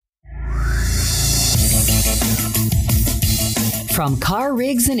From Carr,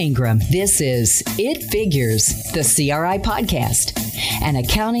 Riggs, and Ingram, this is It Figures, the CRI podcast, an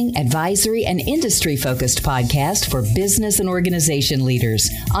accounting, advisory, and industry-focused podcast for business and organization leaders,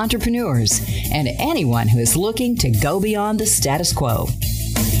 entrepreneurs, and anyone who is looking to go beyond the status quo.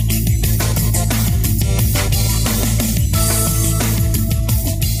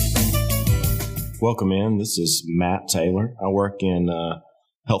 Welcome in. This is Matt Taylor. I work in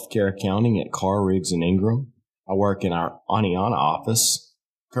healthcare accounting at Carr, Riggs, and Ingram. I work in our Aniana office.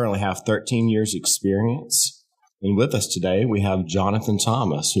 Currently have 13 years experience. And with us today, we have Jonathan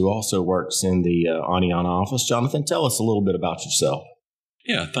Thomas, who also works in the Aniana office. Jonathan, tell us a little bit about yourself.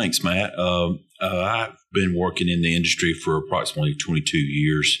 Yeah, thanks, Matt. I've been working in the industry for approximately 22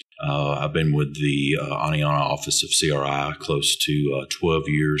 years. I've been with the Aniana office of CRI close to 12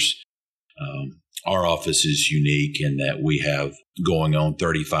 years. Our office is unique in that we have going on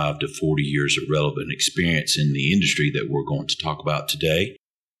 35 to 40 years of relevant experience in the industry that we're going to talk about today.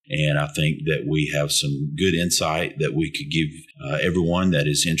 And I think that we have some good insight that we could give everyone that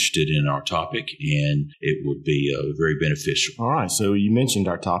is interested in our topic, and it would be very beneficial. All right. So you mentioned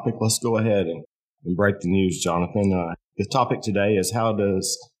our topic. Let's go ahead and break the news, Jonathan. The topic today is how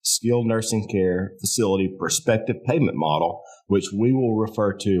does skilled nursing care facility prospective payment model, which we will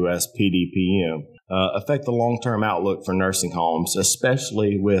refer to as PDPM, affect the long-term outlook for nursing homes,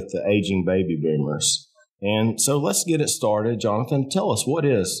 especially with the aging baby boomers. And so let's get it started. Jonathan, tell us, what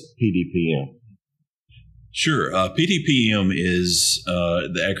is PDPM? Sure. PDPM is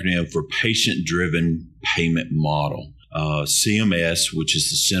the acronym for Patient-Driven Payment Model. CMS, which is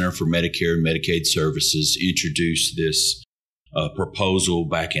the Center for Medicare and Medicaid Services, introduced this proposal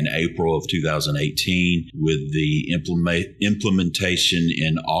back in April of 2018 with the implementation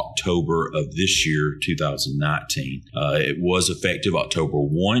in October of this year, 2019. It was effective October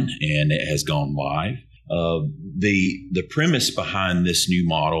 1, and it has gone live. The premise behind this new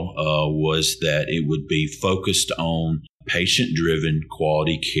model was that it would be focused on patient-driven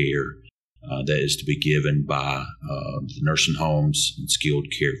quality care that is to be given by the nursing homes and skilled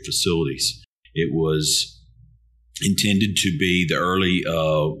care facilities. It was intended to be the early,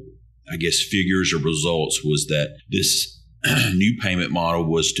 figures or results was that this new payment model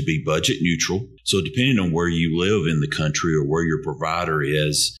was to be budget neutral. So depending on where you live in the country or where your provider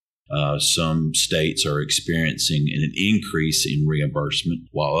is, some states are experiencing an increase in reimbursement,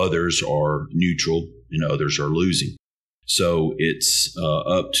 while others are neutral and others are losing. So it's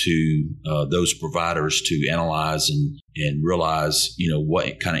up to those providers to analyze and realize,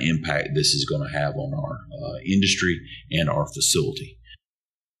 what kind of impact this is going to have on our industry and our facility.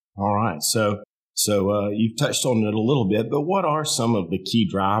 All right. So you've touched on it a little bit, but what are some of the key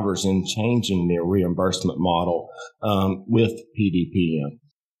drivers in changing their reimbursement model with PDPM?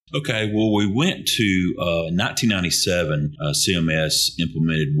 Okay, well, we went to 1997. CMS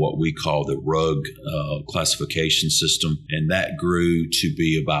implemented what we call the RUG classification system, and that grew to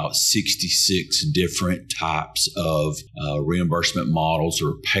be about 66 different types of reimbursement models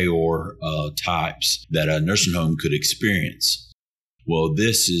or payor types that a nursing home could experience. Well,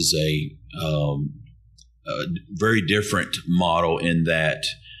 this is a very different model in that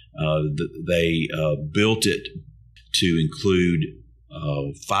they built it to include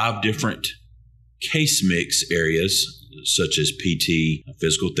 5 different case mix areas, such as PT,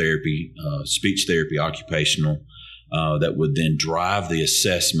 physical therapy, speech therapy, occupational, that would then drive the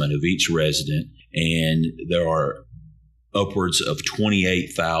assessment of each resident. And there are upwards of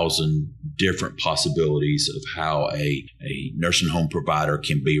 28,000 different possibilities of how a nursing home provider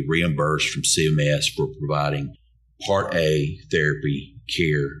can be reimbursed from CMS for providing Part A therapy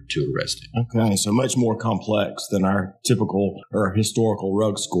care to a resident. Okay, so much more complex than our typical or historical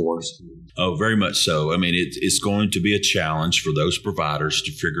RUG scores. Oh, very much so. I mean, it's going to be a challenge for those providers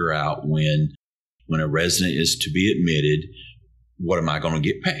to figure out when a resident is to be admitted, what am I going to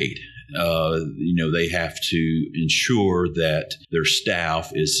get paid? They have to ensure that their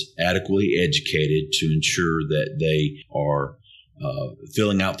staff is adequately educated to ensure that they are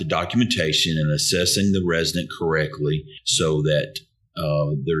filling out the documentation and assessing the resident correctly so that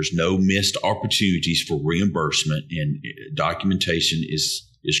there's no missed opportunities for reimbursement, and documentation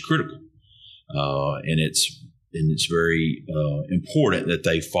is critical. And it's very important that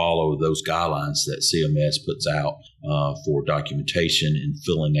they follow those guidelines that CMS puts out for documentation and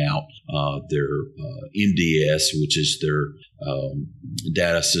filling out their NDS, which is their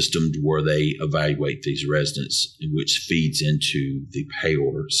data system where they evaluate these residents, which feeds into the pay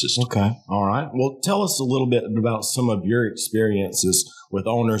order system. Okay. All right. Well, tell us a little bit about some of your experiences with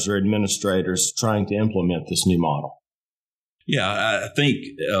owners or administrators trying to implement this new model. Yeah, I think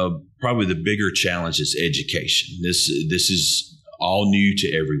probably the bigger challenge is education. This is all new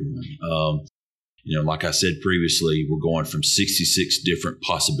to everyone. Like I said previously, we're going from 66 different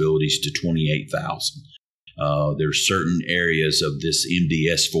possibilities to 28,000. There's certain areas of this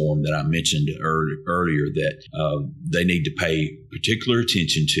MDS form that I mentioned earlier that they need to pay particular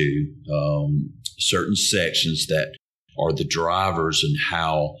attention to, certain sections that are the drivers and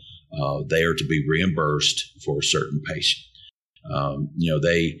how they are to be reimbursed for a certain patient.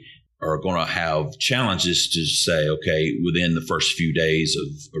 They are going to have challenges to say, okay, within the first few days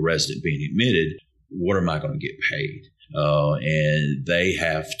of a resident being admitted, what am I going to get paid? And they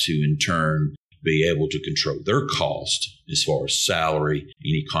have to, in turn, be able to control their cost as far as salary,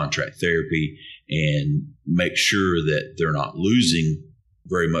 any contract therapy, and make sure that they're not losing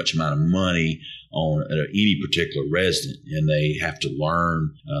very much amount of money on any particular resident. And they have to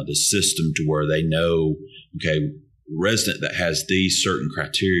learn the system to where they know, okay, resident that has these certain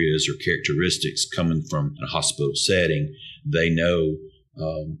criteria or characteristics coming from a hospital setting, they know,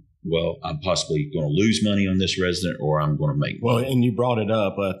 well, I'm possibly going to lose money on this resident or I'm going to make money. Well, and you brought it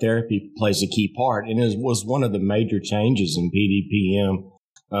up. Therapy plays a key part, and it was one of the major changes in PDPM,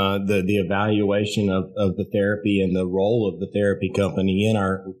 the evaluation of the therapy and the role of the therapy company in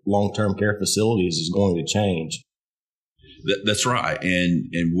our long-term care facilities is going to change. That's right.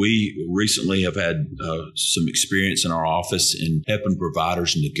 And we recently have had some experience in our office in helping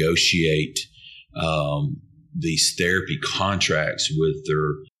providers negotiate these therapy contracts with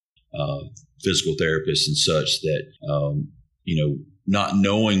their physical therapists and such that, not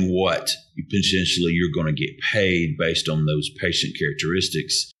knowing what potentially you're going to get paid based on those patient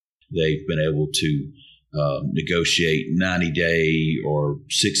characteristics, they've been able to negotiate 90-day or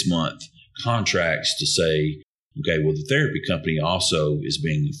 6-month contracts to say, okay, well, the therapy company also is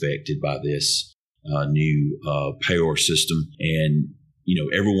being affected by this new payor system, and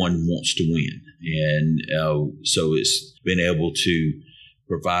everyone wants to win, and so it's been able to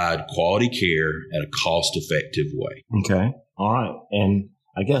provide quality care at a cost-effective way. Okay, all right, and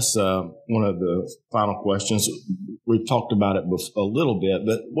I guess one of the final questions, we've talked about it a little bit,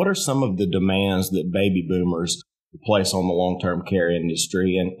 but what are some of the demands that baby boomers place on the long-term care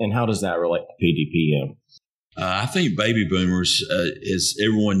industry, and how does that relate to PDPM? I think baby boomers, as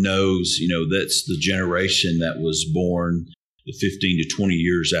everyone knows, that's the generation that was born 15 to 20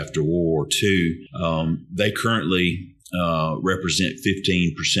 years after World War II. They currently represent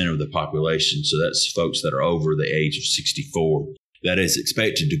 15% of the population. So that's folks that are over the age of 64. That is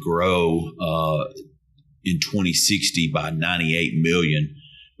expected to grow in 2060 by 98 million,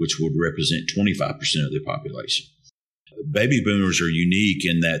 which would represent 25% of the population. Baby boomers are unique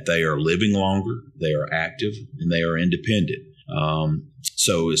in that they are living longer, they are active, and they are independent.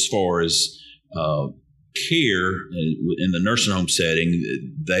 So as far as care in the nursing home setting,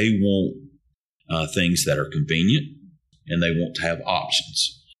 they want things that are convenient, and they want to have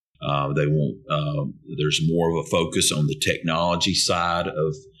options. They want there's more of a focus on the technology side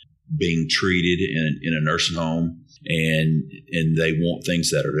of being treated in a nursing home, and they want things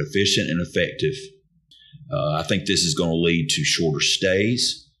that are efficient and effective. I think this is going to lead to shorter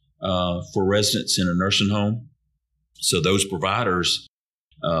stays for residents in a nursing home. So those providers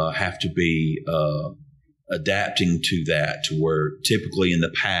have to be adapting to that, to where typically in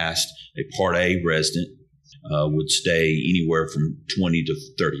the past, a Part A resident would stay anywhere from 20 to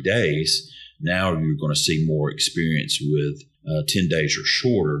 30 days. Now you're going to see more experience with 10 days or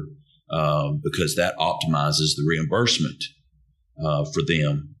shorter because that optimizes the reimbursement for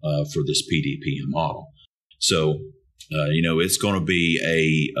them for this PDPM model. So, it's going to be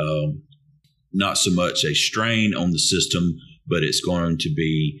a not so much a strain on the system, but it's going to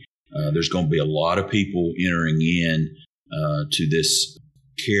be there's going to be a lot of people entering in to this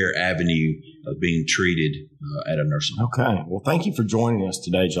care avenue of being treated at a nursing home. Okay. Well, thank you for joining us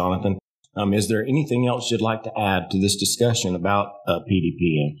today, Jonathan. Is there anything else you'd like to add to this discussion about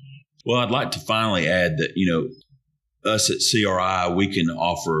PDPM? Well, I'd like to finally add that, us at CRI, we can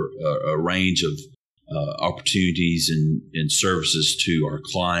offer a range of opportunities and services to our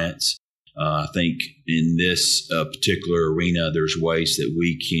clients. I think in this particular arena, there's ways that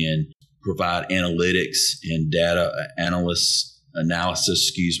we can provide analytics and data analysis,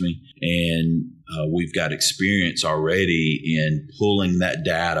 and we've got experience already in pulling that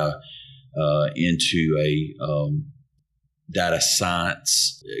data into a data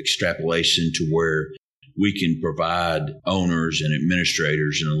science extrapolation to where we can provide owners and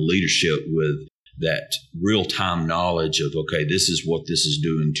administrators and leadership with that real-time knowledge of, okay, this is what this is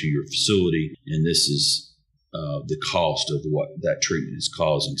doing to your facility, and this is the cost of what that treatment is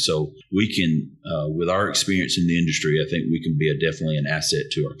causing. So we can, with our experience in the industry, I think we can be definitely an asset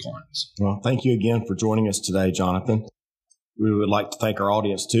to our clients. Well, thank you again for joining us today, Jonathan. We would like to thank our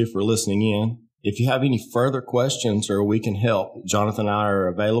audience, too, for listening in. If you have any further questions or we can help, Jonathan and I are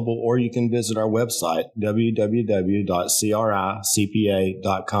available, or you can visit our website,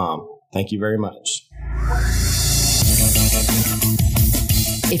 www.cricpa.com. Thank you very much.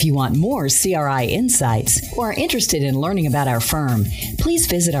 If you want more CRI insights or are interested in learning about our firm, please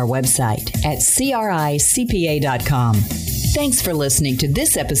visit our website at cricpa.com. Thanks for listening to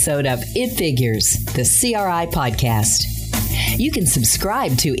this episode of It Figures, the CRI podcast. You can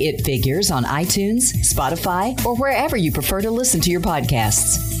subscribe to It Figures on iTunes, Spotify, or wherever you prefer to listen to your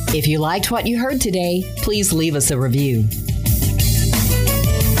podcasts. If you liked what you heard today, please leave us a review.